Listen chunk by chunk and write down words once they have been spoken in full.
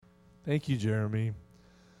Thank you, Jeremy.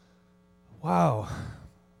 Wow,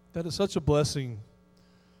 that is such a blessing.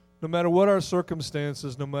 No matter what our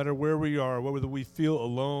circumstances, no matter where we are, whether we feel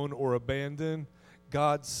alone or abandoned,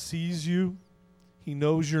 God sees you, He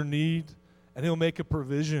knows your need, and He'll make a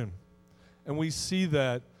provision. And we see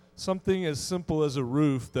that something as simple as a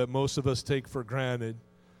roof that most of us take for granted,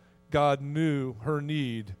 God knew her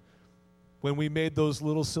need when we made those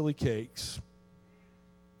little silly cakes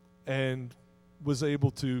and was able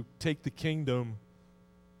to take the kingdom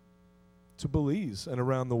to Belize and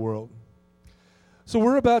around the world. So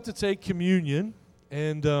we're about to take communion,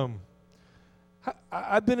 and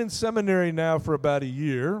I've been in seminary now for about a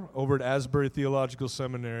year over at Asbury Theological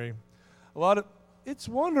Seminary. It's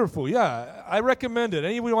wonderful, yeah. I recommend it.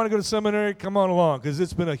 Anyone want to go to seminary, come on along, because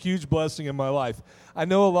it's been a huge blessing in my life. I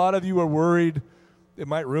know a lot of you are worried it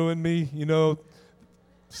might ruin me,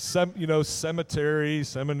 cemetery,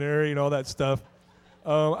 seminary, and all that stuff.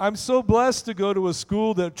 I'm so blessed to go to a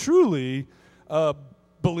school that truly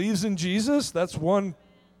believes in Jesus. That's one,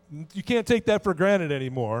 you can't take that for granted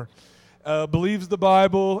anymore. Believes the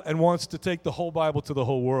Bible and wants to take the whole Bible to the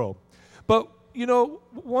whole world. But,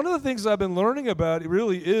 one of the things I've been learning about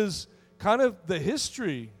really is kind of the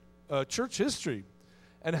history, church history,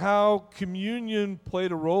 and how communion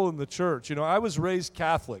played a role in the church. I was raised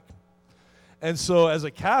Catholic. And so as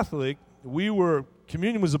a Catholic,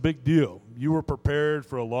 communion was a big deal. You were prepared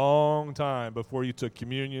for a long time before you took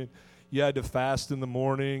communion. You had to fast in the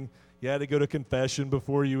morning. You had to go to confession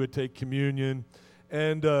before you would take communion.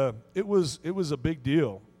 And it was a big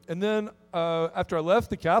deal. And then after I left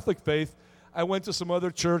the Catholic faith, I went to some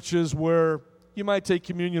other churches where you might take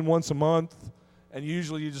communion once a month, and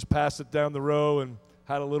usually you just pass it down the row and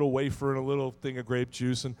had a little wafer and a little thing of grape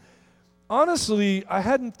juice. And honestly, I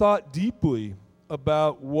hadn't thought deeply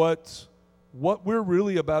about what we're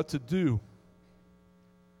really about to do.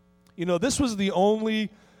 This was the only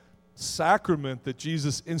sacrament that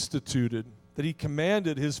Jesus instituted, that He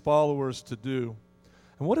commanded His followers to do.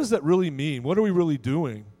 And what does that really mean? What are we really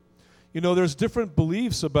doing? There's different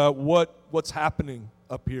beliefs about what's happening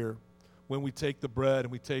up here when we take the bread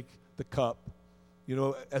and we take the cup.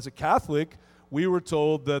 As a Catholic, we were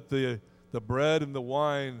told that the bread and the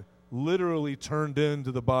wine literally turned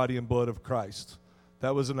into the body and blood of Christ.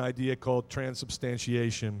 That was an idea called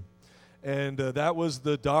transubstantiation. And that was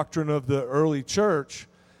the doctrine of the early church.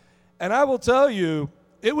 And I will tell you,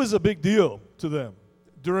 it was a big deal to them.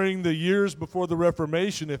 During the years before the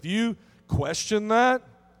Reformation, if you questioned that,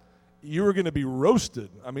 you were going to be roasted.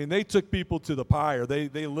 I mean, they took people to the pyre.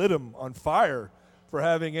 They lit them on fire for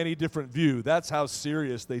having any different view. That's how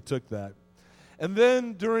serious they took that. And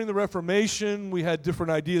then during the Reformation, we had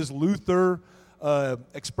different ideas. Luther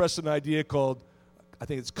expressed an idea called, I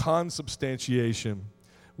think it's consubstantiation,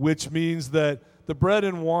 which means that the bread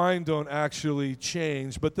and wine don't actually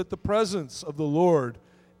change, but that the presence of the Lord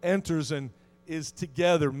enters and is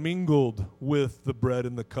together, mingled with the bread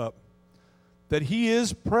and the cup. That He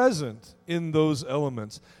is present in those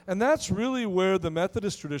elements. And that's really where the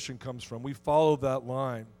Methodist tradition comes from. We follow that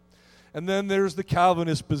line. And then there's the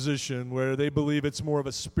Calvinist position where they believe it's more of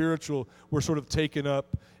a spiritual, we're sort of taken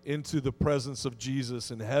up into the presence of Jesus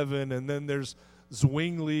in heaven. And then there's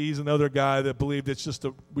Zwingli, he's another guy that believed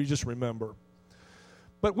we just remember.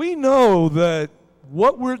 But we know that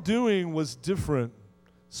what we're doing was different,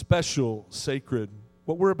 special, sacred,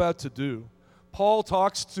 what we're about to do. Paul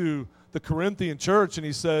talks to the Corinthian church and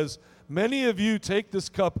he says, many of you take this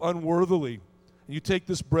cup unworthily, and you take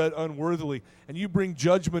this bread unworthily, and you bring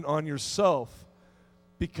judgment on yourself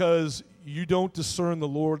because you don't discern the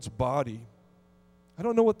Lord's body. I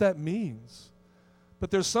don't know what that means,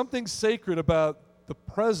 but there's something sacred about the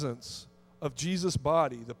presence of Jesus'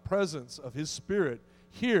 body, the presence of His Spirit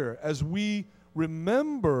here as we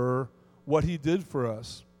remember what He did for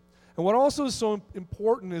us. And what also is so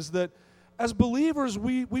important is that as believers,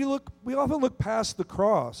 we often look past the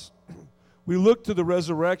cross. We look to the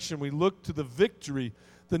resurrection. We look to the victory,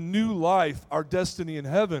 the new life, our destiny in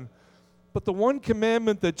heaven. But the one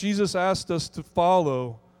commandment that Jesus asked us to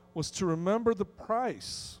follow was to remember the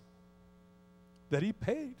price that He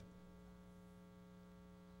paid.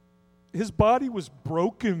 His body was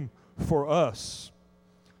broken for us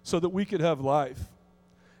so that we could have life.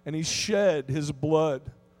 And He shed His blood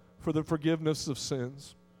for the forgiveness of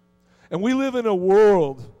sins. And we live in a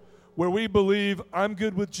world where we believe, I'm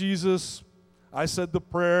good with Jesus, I said the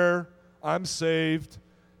prayer, I'm saved,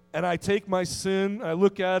 and I take my sin, I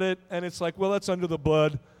look at it, and it's like, well, that's under the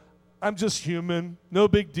blood. I'm just human, no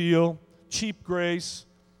big deal, cheap grace.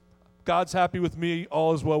 God's happy with me,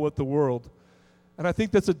 all is well with the world. And I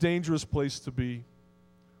think that's a dangerous place to be.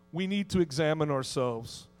 We need to examine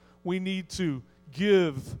ourselves. we need to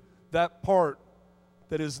give that part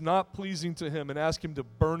that is not pleasing to him and ask him to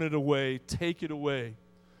burn it away, take it away.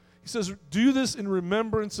 He says, do this in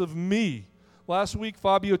remembrance of me. Last week,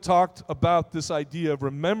 Fabio talked about this idea of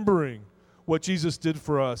remembering what Jesus did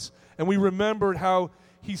for us. And we remembered how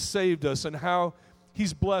he saved us and how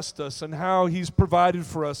he's blessed us and how he's provided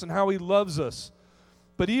for us and how he loves us.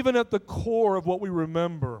 But even at the core of what we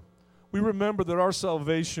remember that our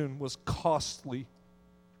salvation was costly.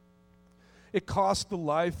 It cost the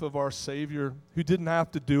life of our Savior, who didn't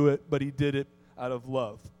have to do it, but he did it out of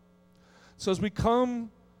love. So as we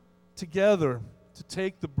come together to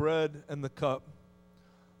take the bread and the cup,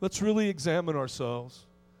 let's really examine ourselves.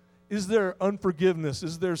 Is there unforgiveness?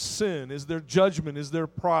 Is there sin? Is there judgment? Is there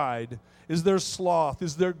pride? Is there sloth?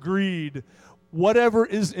 Is there greed? Whatever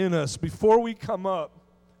is in us, before we come up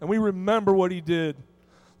and we remember what he did,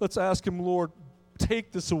 let's ask him, Lord,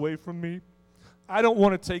 take this away from me. I don't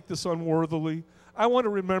want to take this unworthily. I want to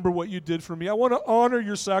remember what you did for me. I want to honor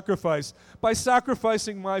your sacrifice by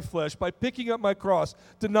sacrificing my flesh, by picking up my cross,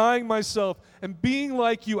 denying myself, and being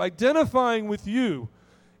like you, identifying with you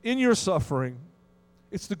in your suffering.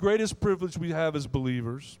 It's the greatest privilege we have as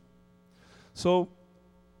believers. So,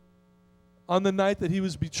 on the night that he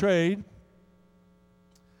was betrayed,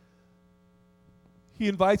 he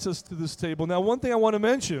invites us to this table. Now, one thing I want to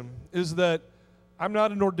mention is that I'm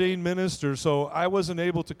not an ordained minister, so I wasn't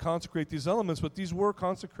able to consecrate these elements, but these were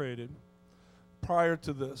consecrated prior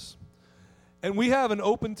to this. And we have an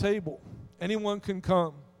open table. Anyone can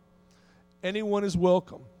come. Anyone is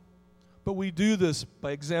welcome. But we do this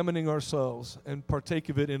by examining ourselves and partake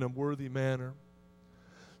of it in a worthy manner.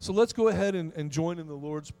 So let's go ahead and join in the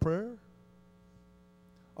Lord's Prayer.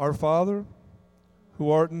 Our Father,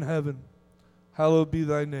 who art in heaven, hallowed be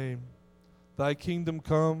thy name. Thy kingdom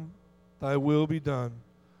come, thy will be done,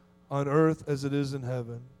 on earth as it is in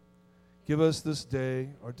heaven. Give us this day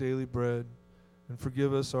our daily bread, and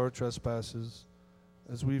forgive us our trespasses,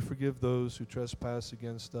 as we forgive those who trespass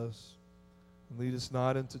against us. And lead us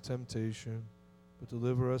not into temptation, but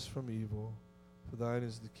deliver us from evil. For thine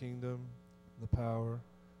is the kingdom, and the power,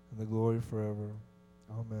 and the glory forever.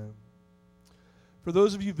 Amen. For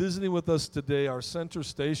those of you visiting with us today, our center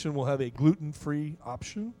station will have a gluten-free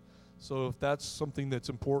option. So if that's something that's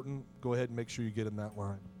important, go ahead and make sure you get in that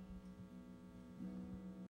line.